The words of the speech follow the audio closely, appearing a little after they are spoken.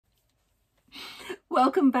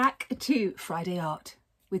Welcome back to Friday Art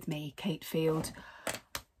with me, Kate Field.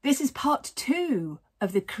 This is part 2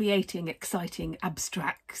 of the Creating Exciting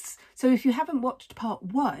Abstracts. So if you haven't watched part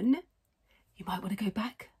 1, you might want to go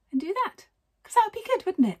back and do that, because that would be good,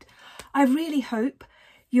 wouldn't it? I really hope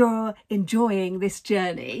you're enjoying this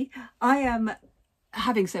journey. I am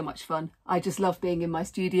having so much fun. I just love being in my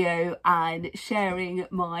studio and sharing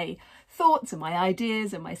my thoughts and my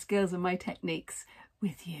ideas and my skills and my techniques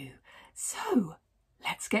with you. So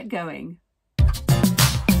let's get going.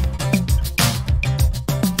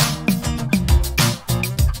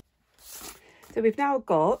 So we've now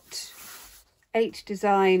got 8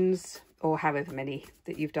 designs, or however many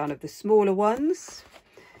that you've done of the smaller ones,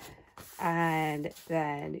 and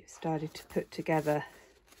then you've started to put together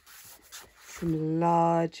some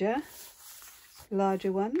larger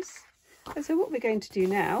ones. And so what we're going to do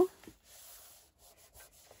now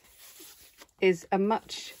is a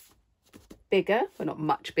much bigger, well, not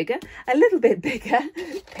much bigger, a little bit bigger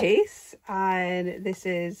piece, and this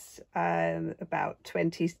is about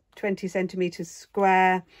 20 centimeters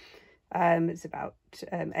square. It's about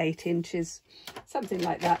 8 inches, something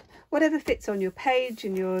like that. Whatever fits on your page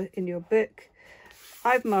in your book.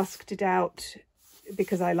 I've masked it out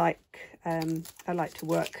because I like to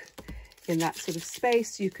work in that sort of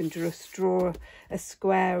space. You can just draw a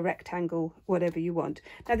square, a rectangle, whatever you want.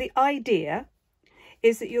 Now the idea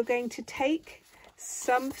is that you're going to take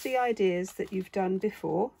some of the ideas that you've done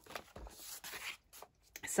before,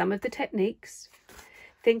 some of the techniques,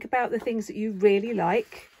 think about the things that you really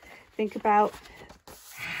like, think about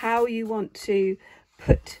how you want to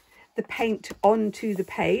put the paint onto the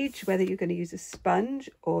page, whether you're going to use a sponge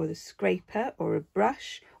or the scraper or a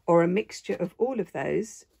brush or a mixture of all of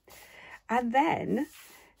those. And then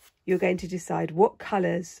you're going to decide what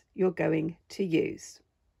colours you're going to use.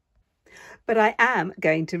 But I am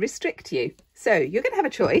going to restrict you. So you're going to have a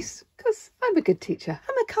choice, because I'm a good teacher.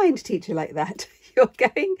 I'm a kind teacher like that. You're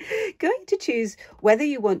going to choose whether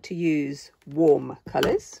you want to use warm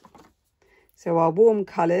colours. So our warm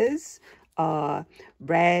colours are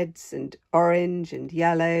reds and orange and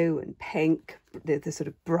yellow and pink, the sort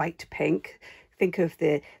of bright pink. Think of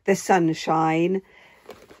the sunshine.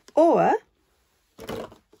 Or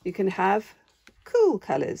you can have cool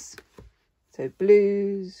colours. So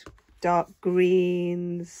blues, dark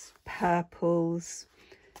greens, purples.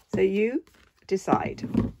 So you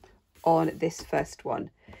decide on this first one.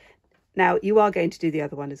 Now you are going to do the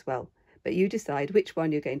other one as well, but you decide which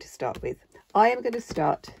one you're going to start with. I am going to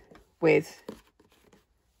start with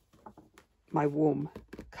my warm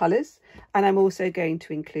colours, and I'm also going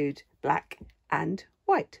to include black and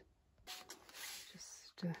white.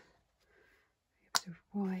 Just a bit of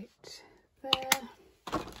white there,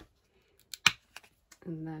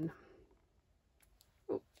 and then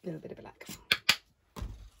a little bit of black.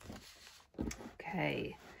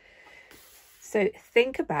 Okay, so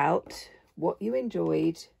think about what you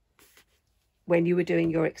enjoyed when you were doing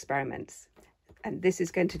your experiments, and this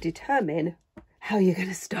is going to determine how you're going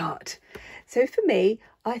to start. So for me,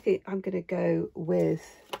 I think I'm going to go with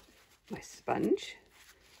my sponge.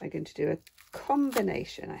 I'm going to do a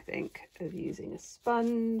combination, I think, of using a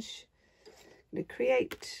sponge. I'm going to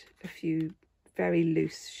create a few very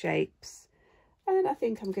loose shapes, and I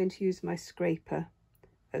think I'm going to use my scraper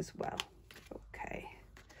as well. Okay,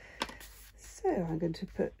 so I'm going to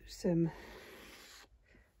put some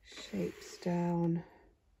shapes down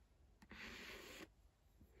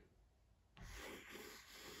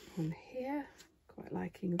on here, quite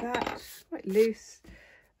liking that, quite loose.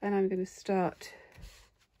 And I'm going to start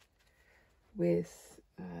with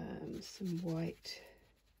some white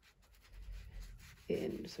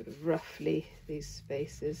in sort of roughly these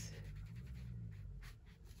spaces.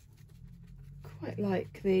 Quite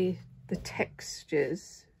like the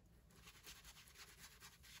textures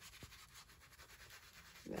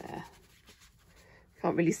there.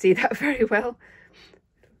 Can't really see that very well.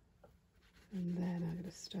 And then I'm going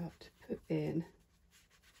to start to put in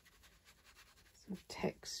some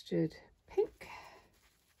textured pink.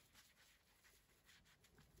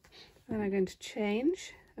 Then I'm going to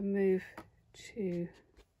change and move to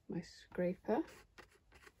my scraper.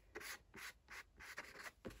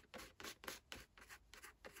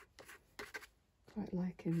 Quite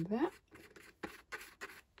liking that.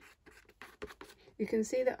 You can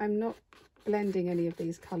see that I'm not blending any of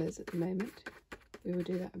these colours at the moment. We will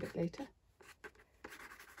do that a bit later.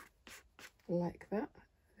 Like that,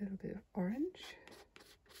 a little bit of orange.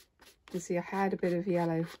 You see I had a bit of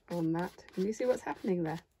yellow on that. Can you see what's happening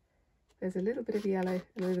there? There's a little bit of yellow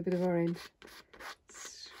and a little bit of orange.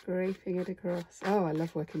 Scraping it across. Oh, I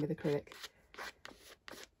love working with acrylic.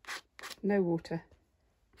 No water,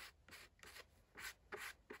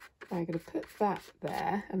 I'm going to put that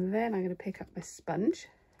there, and then I'm going to pick up my sponge,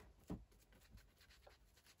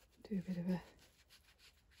 do a bit of a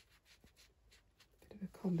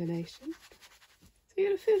combination. So you're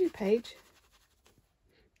going to fill your page.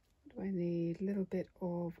 What do I need? A little bit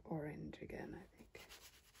of orange again, I think.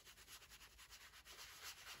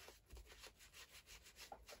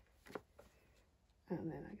 And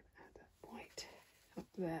then I'm going to add that white up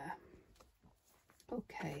there.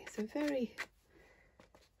 Okay, so very,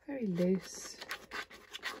 very loose.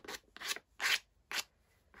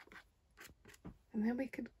 And then we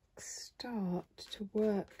can start to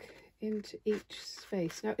work into each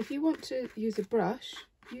space. Now, if you want to use a brush,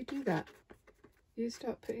 you do that. You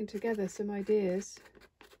start putting together some ideas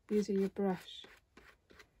using your brush.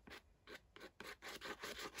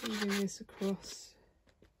 Moving this across.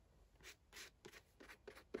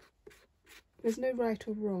 There's no right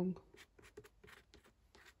or wrong.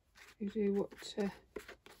 You do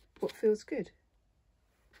what feels good.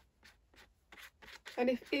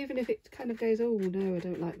 And even if it kind of goes, oh no, I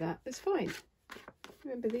don't like that, it's fine.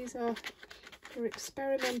 Remember, these are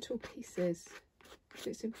experimental pieces.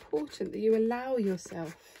 It's important that you allow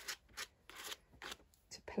yourself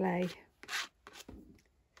to play.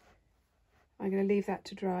 I'm going to leave that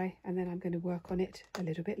to dry, and then I'm going to work on it a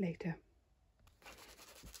little bit later.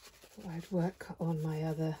 Thought I'd work on my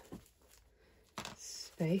other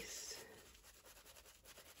space.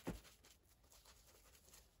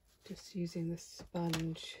 Just using the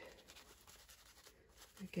sponge.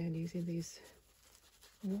 Again, using these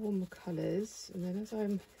warm colours, and then as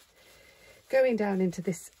I'm going down into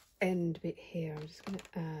this end bit here, I'm just going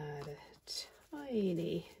to add a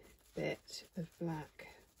tiny bit of black.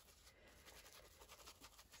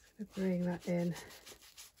 Just going to bring that in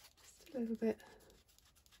just a little bit,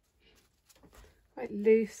 quite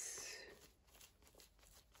loose.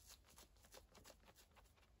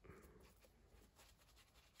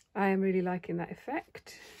 I am really liking that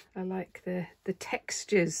effect. I like the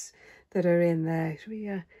textures that are in there. Should we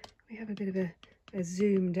have a bit of a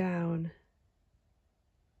zoom down?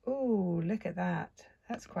 Oh, look at that.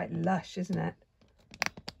 That's quite lush, isn't it?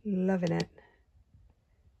 Loving it.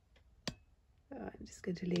 Oh, I'm just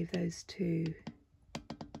going to leave those two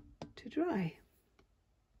to dry.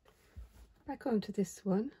 Back onto this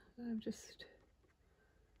one. I'm just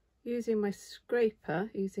using my scraper,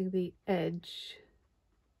 using the edge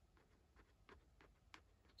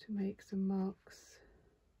to make some marks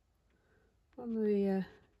on the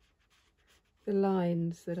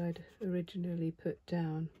lines that I'd originally put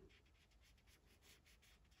down.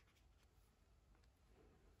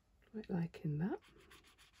 Quite liking that.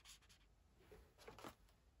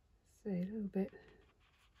 So a little bit.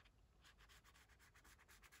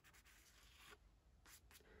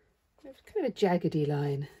 It's kind of a jaggedy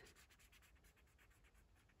line.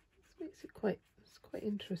 This makes it quite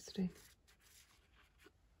interesting.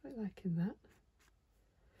 Quite liking that.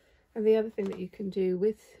 And the other thing that you can do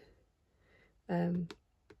with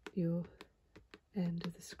your end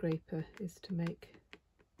of the scraper is to make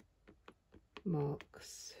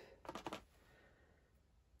marks.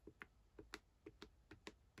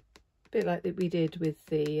 A bit like that we did with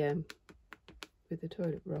the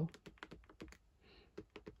toilet roll.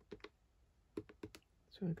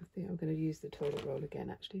 So I think I'm going to use the toilet roll again.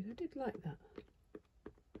 Actually, I did like that.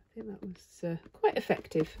 I think that was quite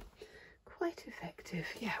effective. Quite effective.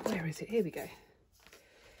 Yeah, where is it? Here we go.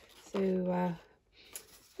 So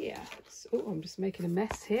yeah, oh, I'm just making a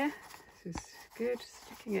mess here. This is good.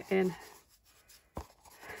 Sticking it in.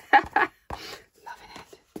 Loving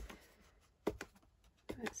it.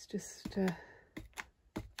 Let's just let's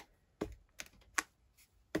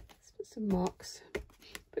put some marks.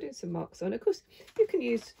 Putting some marks on. Of course, you can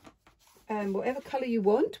use whatever colour you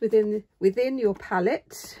want within your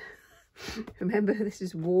palette. Remember, this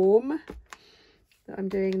is warm that I'm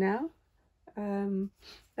doing now. Oh,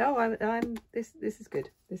 this is good.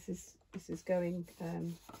 This is going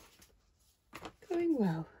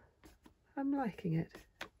well. I'm liking it.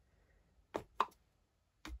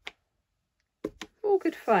 All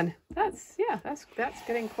good fun. That's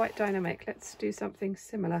getting quite dynamic. Let's do something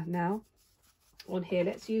similar now on here.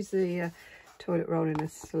 Let's use the toilet roll in a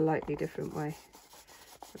slightly different way.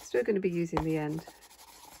 I'm still going to be using the end.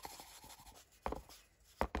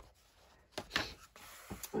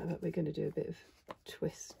 But we're going to do a bit of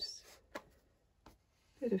twists, a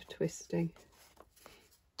bit of twisting.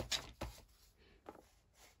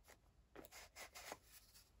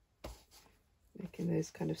 Making those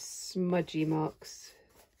kind of smudgy marks.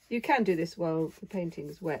 You can do this while the painting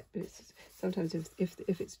is wet, but it's sometimes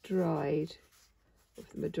if it's dried, if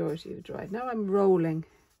the majority of it dried. Now I'm rolling.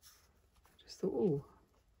 I just thought, oh,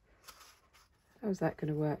 How's that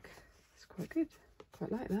going to work? It's quite good.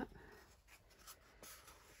 Quite like that.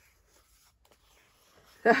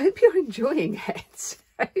 I hope you're enjoying it.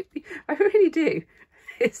 I really do.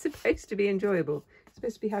 It's supposed to be enjoyable. It's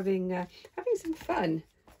supposed to be having some fun.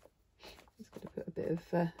 Just got to put a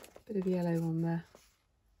bit of yellow on there.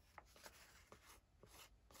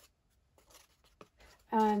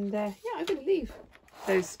 And yeah, I'm going to leave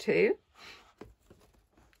those two.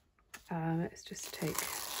 Let's just take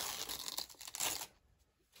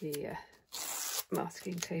the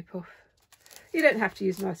masking tape off. You don't have to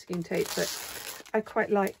use masking tape, but I quite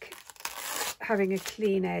like having a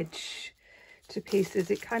clean edge to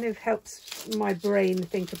pieces. It kind of helps my brain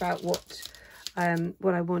think about what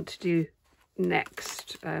I want to do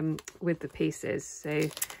next with the pieces. So,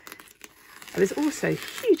 and it's also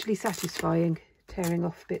hugely satisfying tearing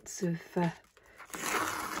off bits of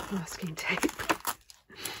masking tape.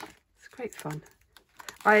 It's great fun.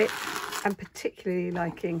 I am particularly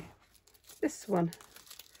liking this one.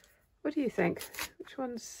 What do you think? Which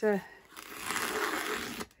one's are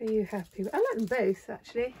you happy with? I like them both,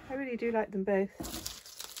 actually. I really do like them both.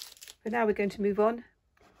 But now we're going to move on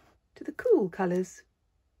to the cool colours.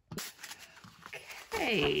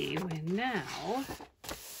 Okay, we're now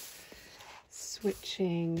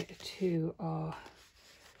switching to our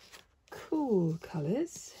cool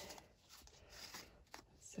colours.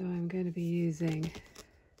 So I'm going to be using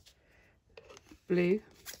blue,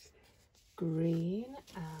 green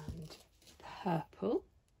and purple,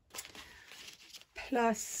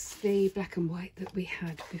 plus the black and white that we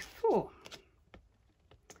had before.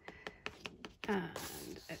 And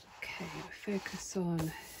okay, focus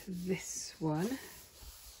on this one.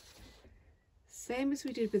 Same as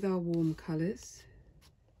we did with our warm colours.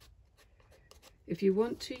 If you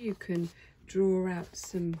want to, you can draw out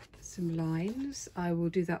some lines. I will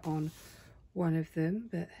do that on one of them,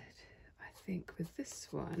 but I think with this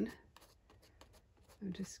one,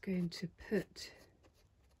 I'm just going to put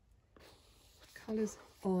colours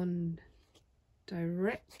on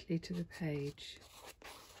directly to the page.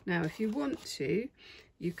 Now, if you want to,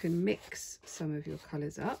 you can mix some of your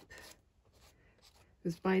colours up,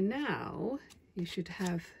 because by now you should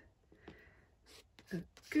have a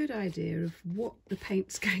good idea of what the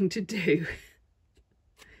paint's going to do.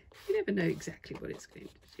 You never know exactly what it's going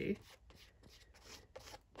to do.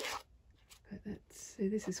 But let's see,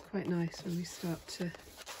 this is quite nice when we start to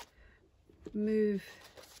move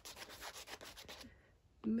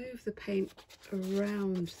the paint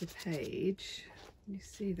around the page. You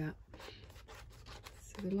see that?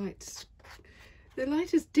 So the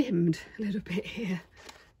light has dimmed a little bit here.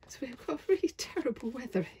 So we've got really terrible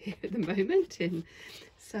weather here at the moment in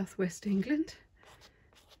southwest England.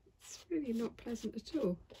 It's really not pleasant at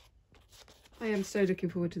all. I am so looking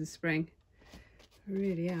forward to the spring. I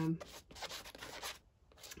really am.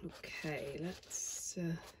 Okay, let's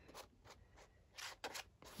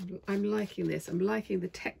I'm liking this. I'm liking the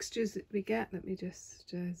textures that we get. Let me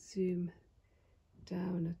just zoom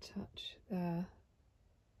down a touch there.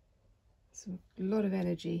 So a lot of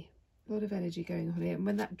energy going on here, and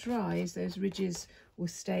when that dries, those ridges will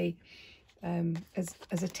stay as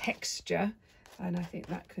a texture, and I think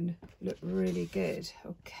that can look really good.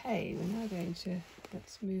 Okay, we're now going to,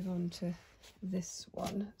 let's move on to this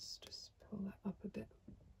one. Let's just pull that up a bit.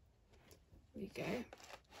 There we go.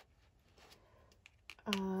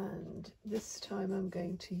 And this time I'm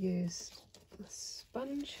going to use a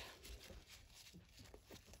sponge.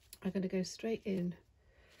 I'm going to go straight in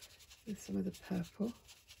with some of the purple.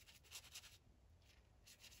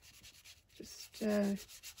 Just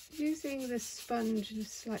using the sponge in a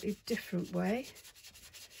slightly different way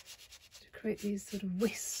to create these sort of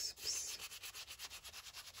wisps.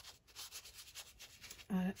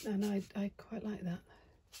 And I quite like that.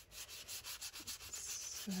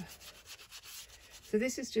 So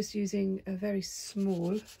this is just using a very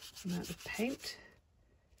small amount of paint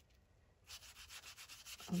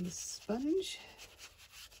on the sponge.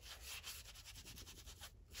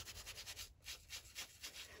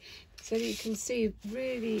 So you can see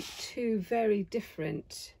really two very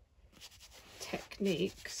different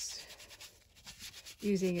techniques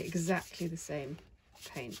using exactly the same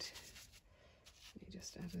paint. Let me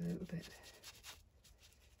just add a little bit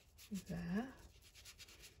there.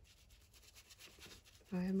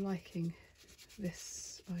 I am liking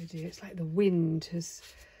this idea. It's like the wind has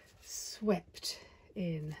swept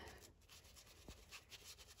in.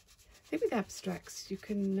 I think with abstracts you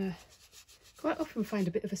can quite often find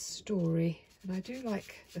a bit of a story, and I do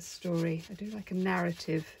like a story. I do like a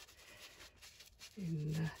narrative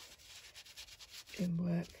in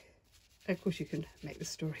work. Of course you can make the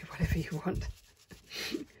story whatever you want.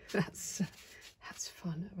 That's That's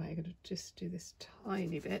fun. Right, I'm going to just do this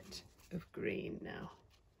tiny bit of green now.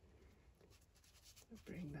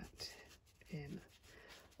 Bring that in.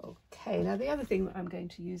 Okay, now the other thing that I'm going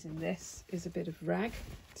to use in this is a bit of rag.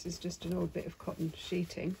 This is just an old bit of cotton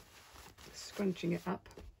sheeting, scrunching it up.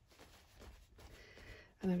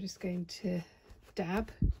 And I'm just going to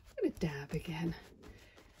dab. I'm going to dab again,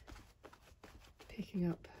 picking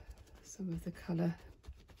up some of the colour,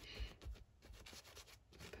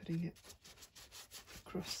 putting it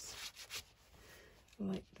across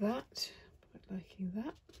like that. Quite liking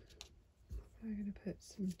that. So I'm going to put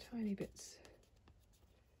some tiny bits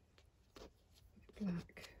of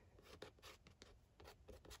black.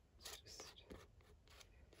 Just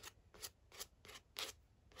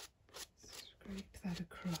scrape that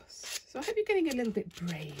across. So I hope you're getting a little bit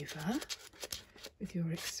braver with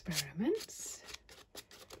your experiments.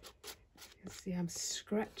 You can see I'm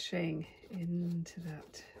scratching into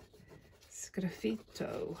that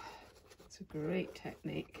sgraffito. It's a great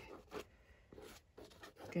technique.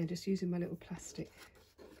 Again, just using my little plastic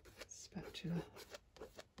spatula.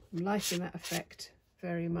 I'm liking that effect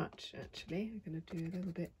very much, actually. I'm going to do a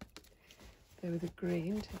little bit there with the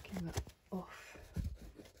green, taking that off,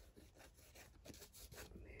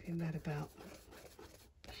 moving that about.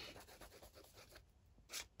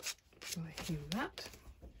 Liking that.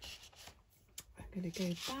 I'm going to go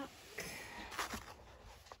back.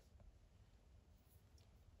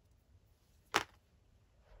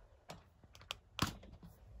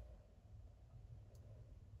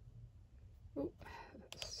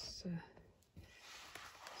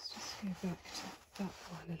 Let's just go back to that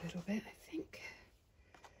one a little bit, I think.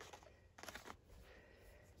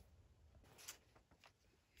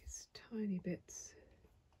 These tiny bits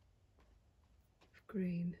of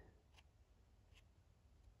green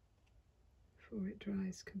before it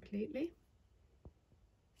dries completely.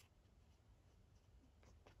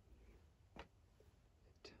 A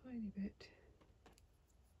tiny bit.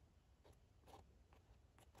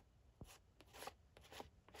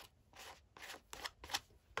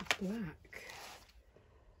 Black,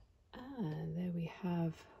 and there we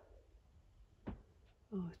have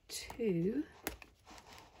our two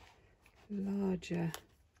larger.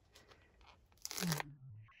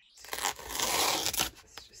 Let's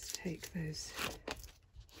just take those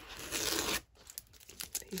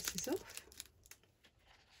pieces off.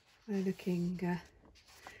 They're looking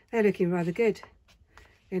rather good.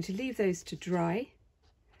 I'm going to leave those to dry,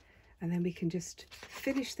 and then we can just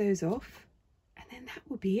finish those off. And that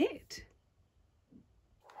will be it.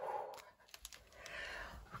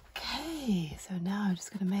 Okay, so now I'm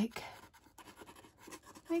just going to make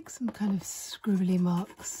some kind of scribbly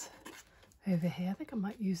marks over here. I think I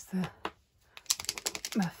might use the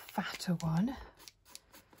fatter one.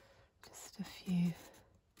 Just a few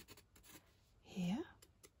here.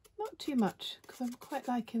 Not too much, because I'm quite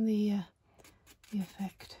liking the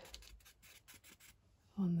effect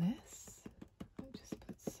on this. I'll just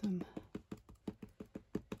put some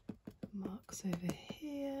marks over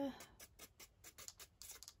here.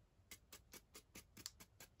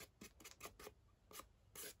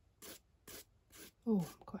 Oh,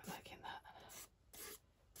 I'm quite liking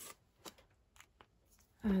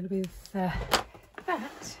that. And with that, I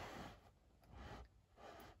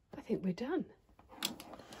think we're done.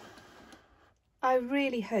 I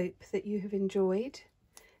really hope that you have enjoyed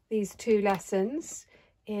these two lessons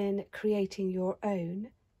in creating your own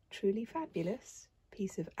truly fabulous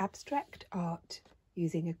piece of abstract art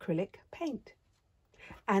using acrylic paint.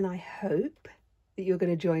 And I hope that you're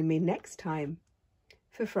going to join me next time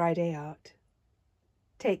for Friday Art.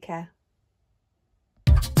 Take care.